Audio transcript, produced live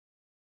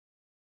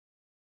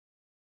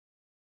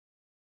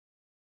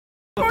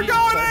We're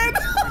going in!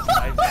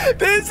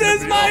 This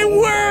is my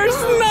worst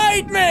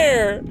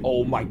nightmare!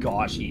 Oh my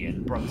gosh,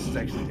 Ian. Bro, this is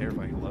actually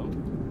terrifying. Hello?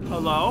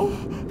 Hello?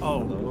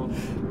 Oh. Hello?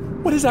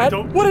 What is that?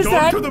 Don't- What is don't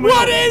that? to the middle.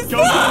 What is Don't to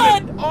the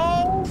that? middle.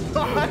 Oh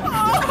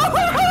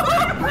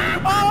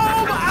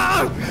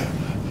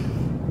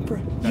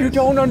my You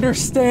don't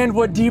understand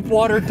what deep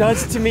water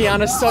does to me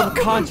on a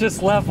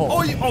subconscious level.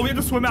 Oh, we have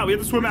to swim out. We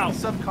have to swim out.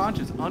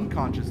 Subconscious,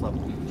 unconscious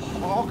level.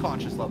 All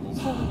conscious levels.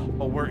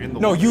 Oh, we're in the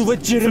No, water. you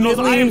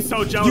legitimately, I am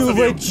so jealous you of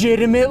you.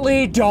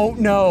 legitimately don't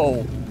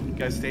know. You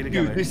guys stay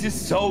together. Dude, this is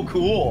so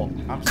cool.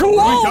 Cool?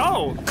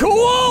 Go.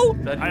 Cool?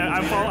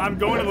 I'm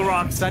going to the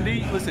rocks.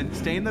 SSundee, listen,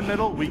 stay in the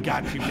middle. We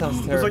got you.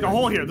 There's like a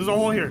hole here. There's a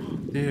hole here.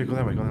 Yeah, go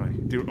that way, go that way.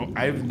 Dude,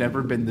 I've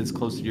never been this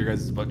close to your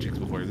guys' butt cheeks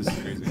before. This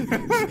is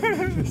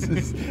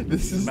crazy.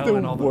 This is the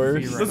Smelling all the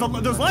worst. fear.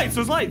 There's lights.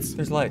 There's lights.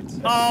 There's lights.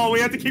 Oh, we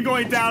have to keep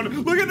going down.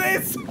 Look at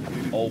this.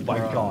 Oh my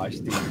gosh,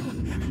 dude.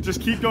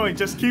 Just keep going.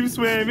 Just keep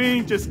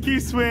swimming. Just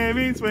keep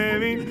swimming,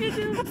 swimming. I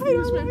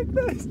don't like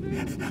this.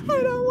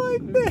 I don't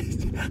like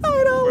this. I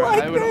don't Bro,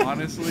 like I would this.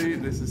 honestly,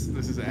 this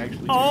is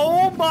actually.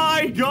 Oh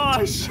my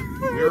gosh.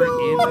 We're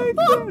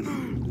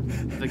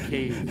in the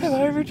cave. Have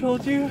I ever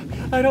told you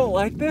I don't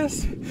like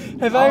this?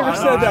 Have I ever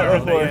said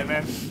that before?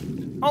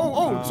 Man.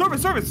 Oh,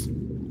 service.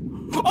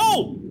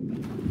 Oh!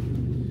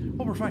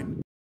 Oh, we're fine.